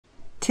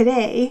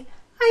Today,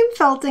 I'm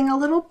felting a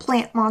little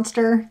plant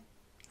monster.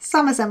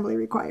 Some assembly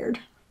required.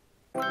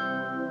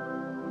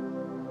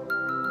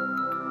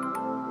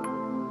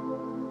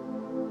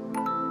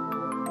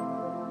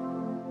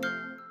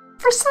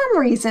 For some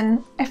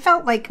reason, I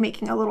felt like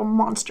making a little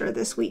monster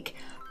this week,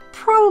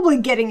 probably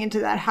getting into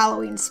that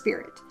Halloween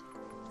spirit.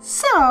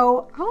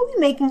 So, I'll be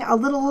making a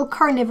little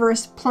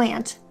carnivorous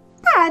plant,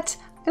 but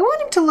I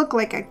want him to look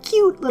like a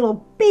cute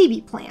little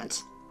baby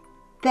plant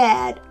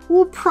that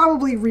will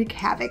probably wreak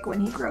havoc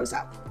when he grows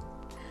up.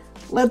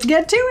 Let's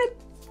get to it!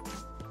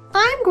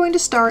 I'm going to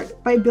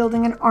start by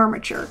building an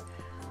armature.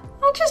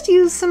 I'll just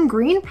use some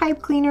green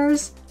pipe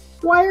cleaners,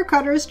 wire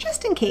cutters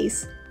just in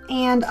case,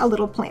 and a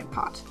little plant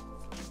pot.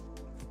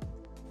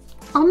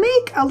 I'll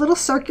make a little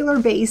circular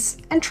base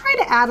and try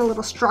to add a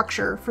little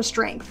structure for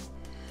strength.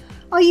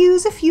 I'll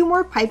use a few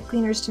more pipe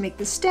cleaners to make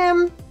the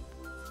stem.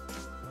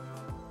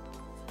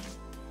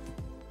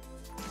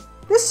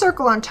 This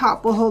circle on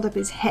top will hold up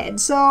his head,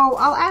 so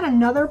I'll add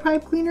another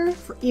pipe cleaner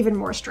for even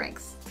more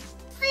strength.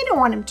 I don't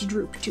want him to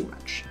droop too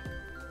much.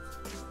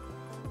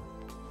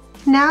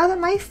 Now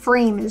that my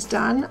frame is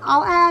done,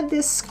 I'll add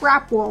this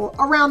scrap wool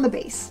around the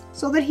base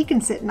so that he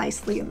can sit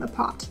nicely in the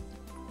pot.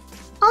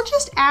 I'll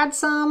just add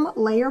some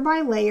layer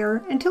by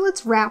layer until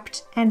it's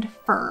wrapped and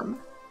firm.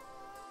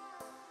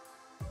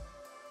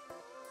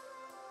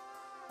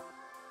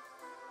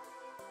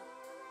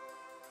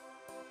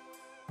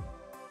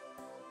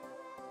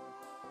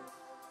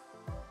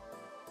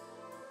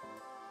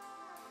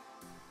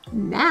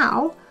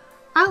 Now,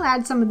 I'll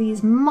add some of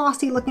these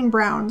mossy looking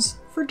browns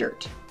for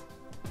dirt.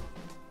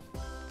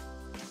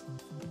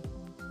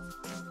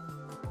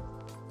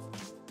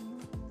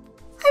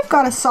 I've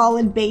got a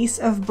solid base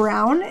of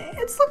brown.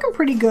 It's looking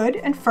pretty good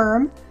and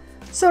firm.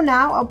 So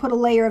now I'll put a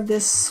layer of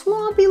this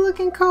swampy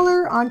looking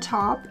color on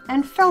top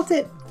and felt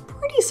it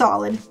pretty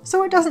solid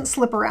so it doesn't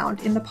slip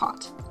around in the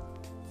pot.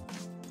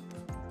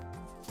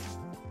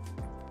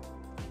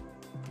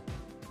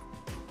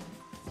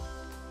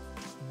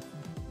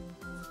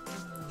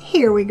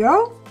 Here we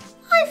go.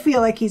 I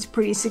feel like he's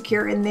pretty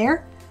secure in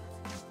there.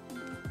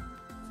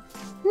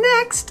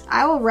 Next,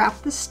 I will wrap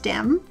the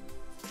stem.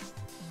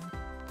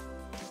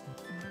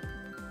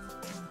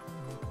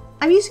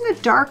 I'm using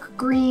a dark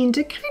green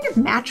to kind of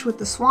match with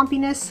the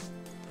swampiness.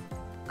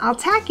 I'll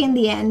tack in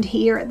the end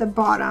here at the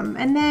bottom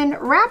and then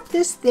wrap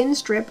this thin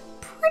strip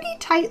pretty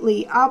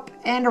tightly up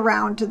and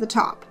around to the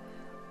top.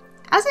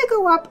 As I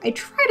go up, I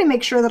try to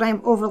make sure that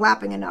I'm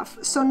overlapping enough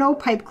so no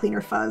pipe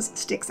cleaner fuzz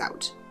sticks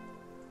out.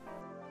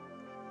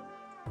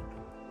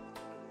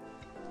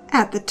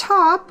 At the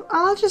top,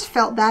 I'll just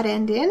felt that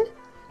end in,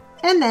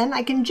 and then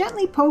I can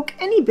gently poke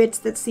any bits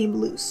that seem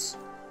loose.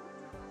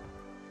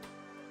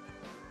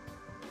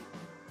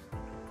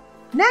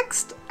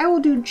 Next, I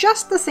will do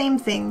just the same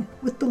thing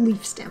with the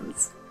leaf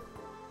stems.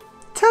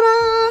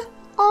 Ta-da!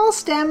 All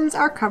stems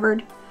are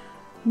covered.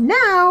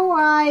 Now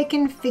I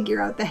can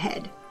figure out the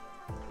head.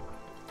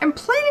 I'm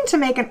planning to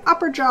make an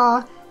upper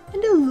jaw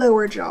and a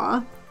lower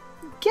jaw,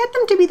 get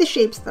them to be the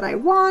shapes that I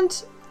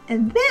want,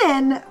 and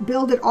then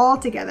build it all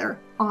together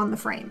on the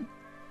frame.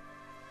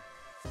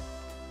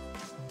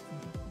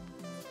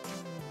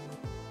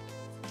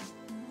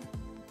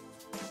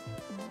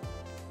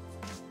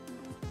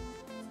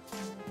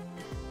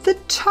 The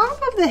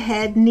top of the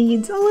head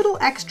needs a little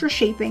extra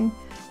shaping,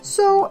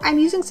 so I'm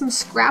using some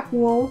scrap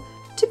wool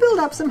to build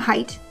up some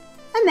height,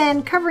 and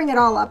then covering it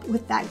all up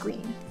with that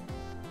green.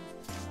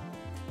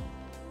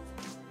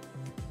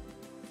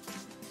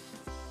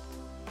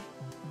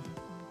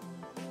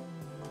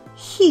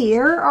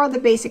 Here are the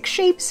basic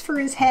shapes for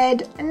his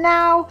head, and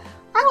now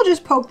I will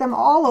just poke them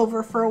all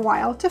over for a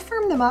while to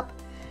firm them up.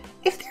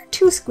 If they're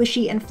too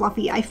squishy and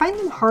fluffy, I find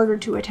them harder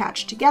to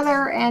attach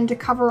together and to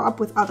cover up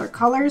with other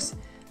colors.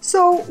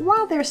 So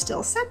while they're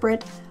still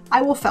separate,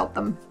 I will felt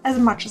them as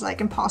much as I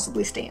can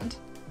possibly stand.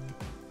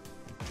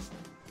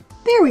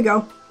 There we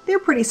go. They're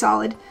pretty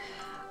solid.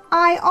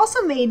 I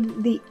also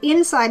made the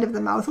inside of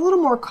the mouth a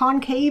little more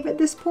concave at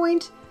this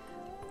point,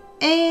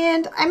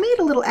 and I made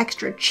a little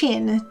extra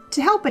chin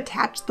to help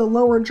attach the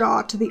lower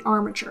jaw to the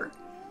armature.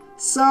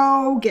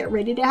 So get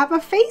ready to have a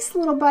face,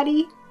 little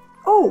buddy.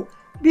 Oh,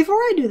 before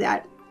I do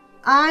that,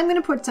 I'm going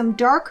to put some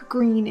dark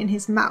green in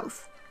his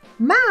mouth.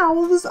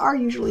 Mouths are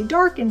usually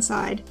dark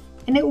inside,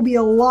 and it will be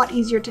a lot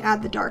easier to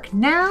add the dark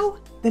now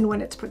than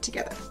when it's put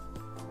together.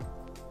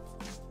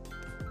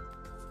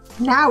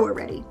 Now we're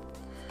ready.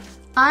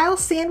 I'll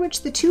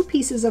sandwich the two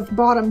pieces of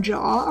bottom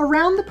jaw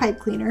around the pipe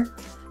cleaner.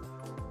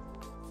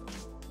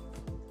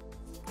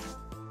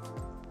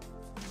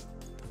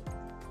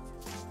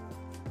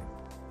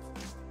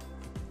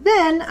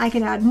 Then I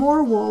can add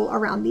more wool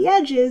around the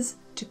edges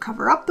to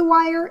cover up the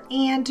wire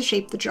and to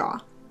shape the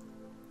jaw.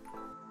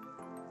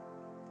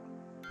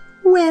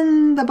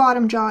 When the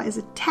bottom jaw is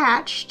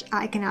attached,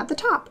 I can add the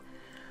top.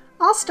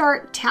 I'll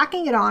start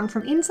tacking it on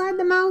from inside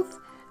the mouth,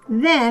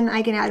 then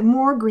I can add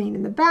more green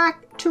in the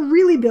back to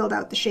really build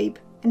out the shape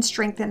and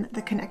strengthen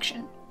the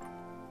connection.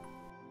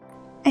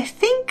 I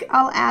think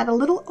I'll add a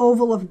little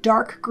oval of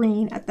dark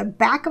green at the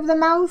back of the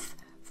mouth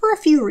for a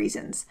few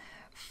reasons.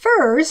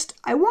 First,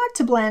 I want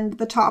to blend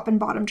the top and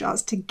bottom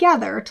jaws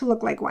together to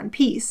look like one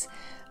piece,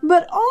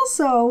 but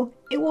also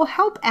it will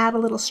help add a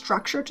little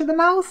structure to the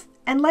mouth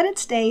and let it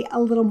stay a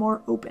little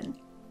more open.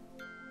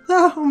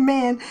 Oh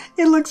man,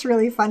 it looks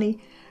really funny.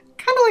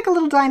 Kind of like a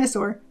little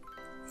dinosaur.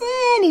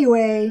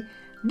 Anyway,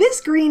 this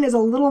green is a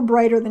little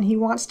brighter than he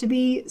wants to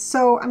be,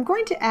 so I'm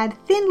going to add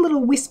thin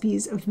little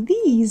wispies of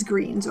these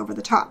greens over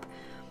the top.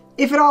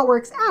 If it all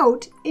works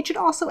out, it should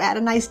also add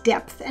a nice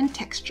depth and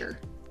texture.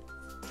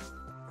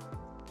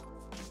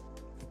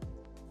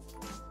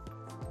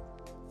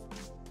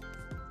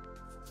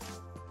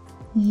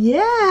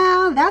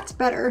 Yeah, that's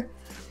better.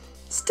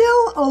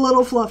 Still a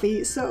little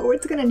fluffy, so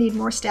it's gonna need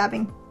more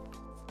stabbing.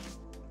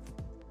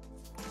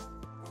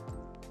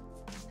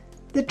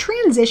 The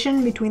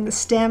transition between the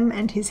stem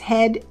and his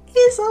head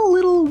is a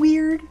little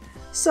weird,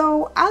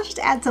 so I'll just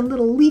add some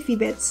little leafy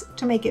bits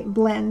to make it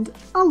blend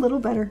a little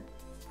better.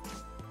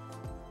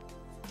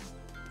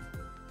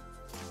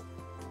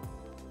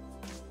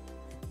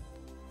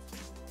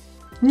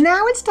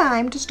 Now it's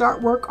time to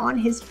start work on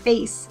his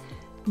face.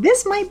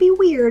 This might be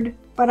weird,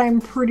 but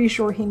I'm pretty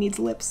sure he needs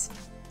lips.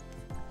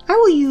 I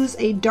will use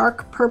a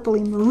dark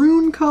purpley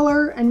maroon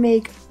color and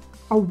make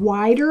a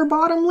wider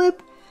bottom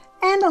lip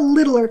and a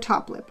littler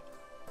top lip.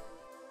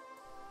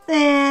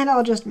 And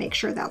I'll just make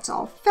sure that's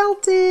all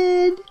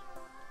felted.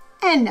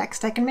 And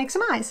next I can make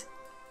some eyes.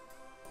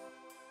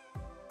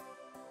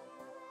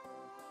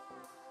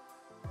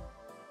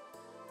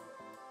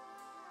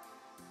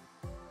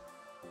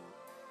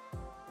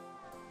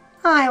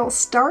 I'll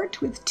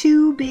start with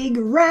two big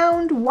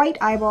round white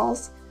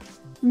eyeballs,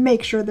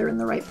 make sure they're in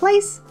the right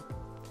place,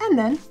 and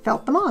then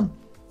felt them on.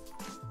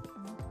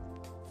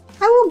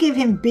 I will give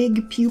him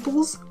big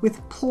pupils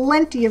with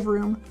plenty of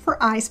room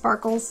for eye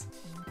sparkles.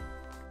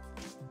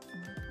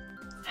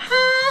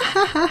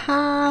 Ha ha ha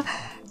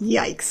ha!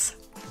 Yikes.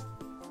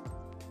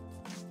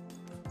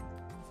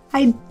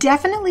 I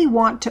definitely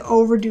want to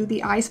overdo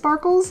the eye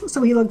sparkles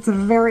so he looks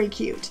very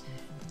cute.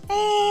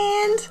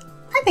 And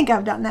I think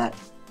I've done that.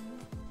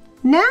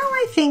 Now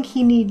I think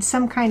he needs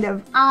some kind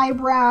of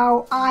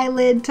eyebrow,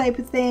 eyelid type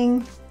of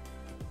thing.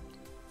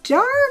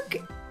 Dark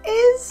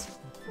is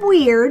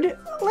weird.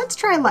 Let's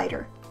try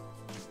lighter.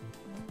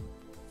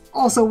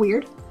 Also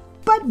weird,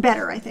 but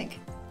better, I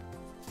think.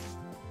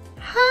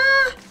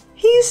 Ha!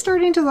 He's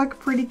starting to look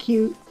pretty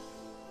cute.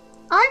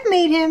 I've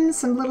made him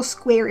some little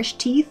squarish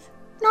teeth,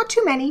 not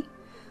too many.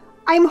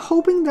 I'm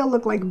hoping they'll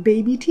look like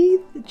baby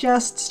teeth,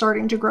 just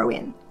starting to grow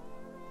in.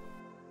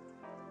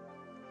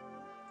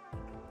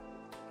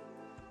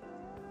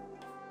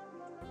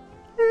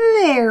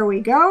 There we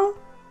go.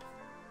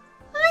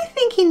 I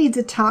think he needs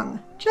a tongue,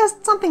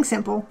 just something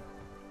simple.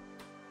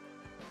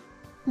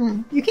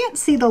 You can't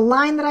see the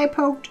line that I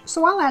poked,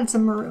 so I'll add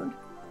some maroon.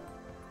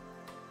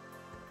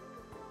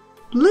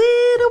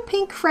 Little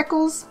pink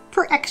freckles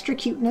for extra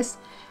cuteness,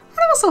 and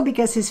also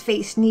because his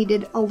face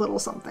needed a little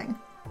something.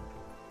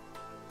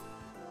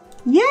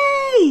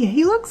 Yay!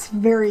 He looks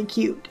very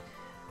cute.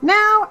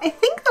 Now, I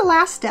think the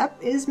last step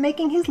is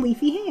making his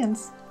leafy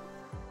hands.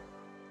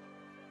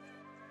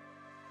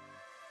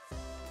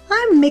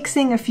 I'm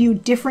mixing a few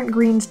different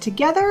greens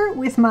together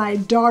with my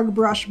dog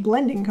brush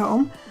blending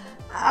comb.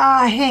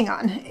 Hang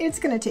on, it's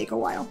gonna take a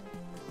while.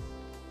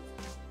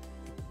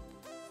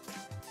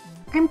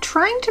 I'm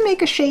trying to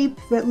make a shape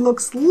that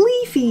looks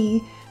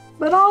leafy,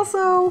 but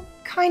also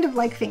kind of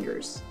like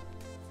fingers.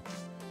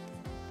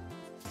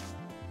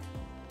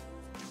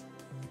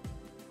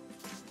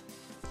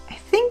 I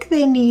think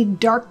they need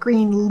dark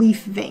green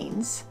leaf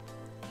veins.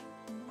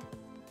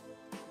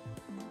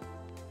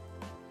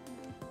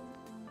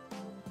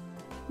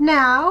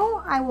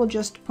 Now I will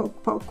just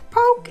poke, poke,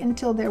 poke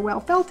until they're well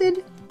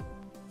felted.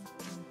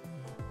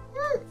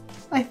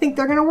 I think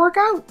they're gonna work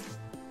out.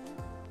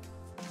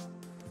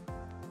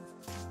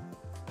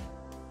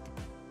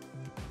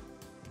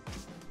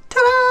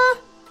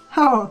 Ta-da!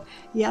 Oh,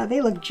 yeah,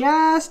 they look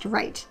just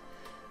right.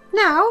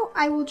 Now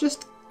I will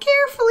just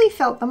carefully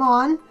felt them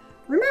on.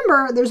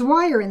 Remember, there's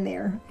wire in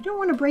there. I don't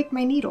want to break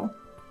my needle.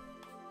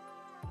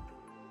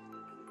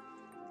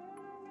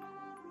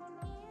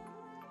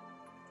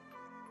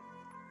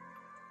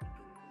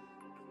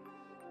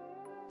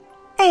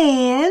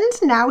 And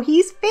now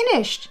he's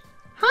finished.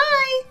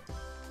 Hi!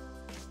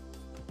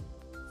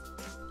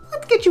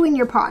 Let's get you in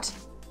your pot.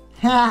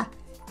 Ha!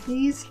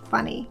 He's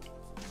funny.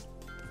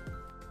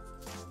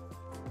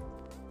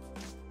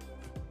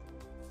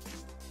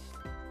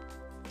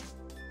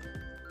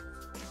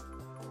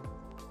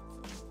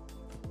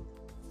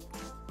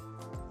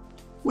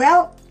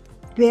 Well,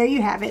 there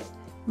you have it,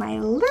 my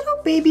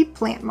little baby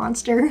plant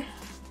monster.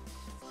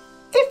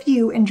 If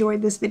you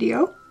enjoyed this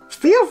video,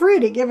 feel free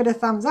to give it a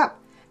thumbs up.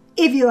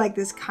 If you like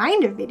this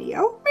kind of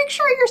video, make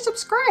sure you're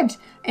subscribed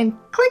and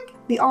click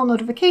the all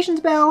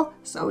notifications bell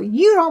so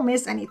you don't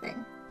miss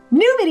anything.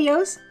 New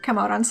videos come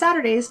out on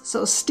Saturdays,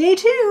 so stay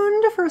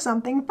tuned for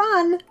something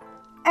fun.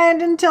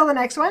 And until the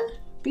next one,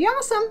 be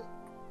awesome.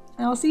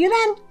 I'll see you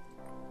then.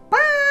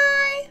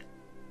 Bye!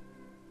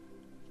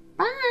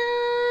 Bye!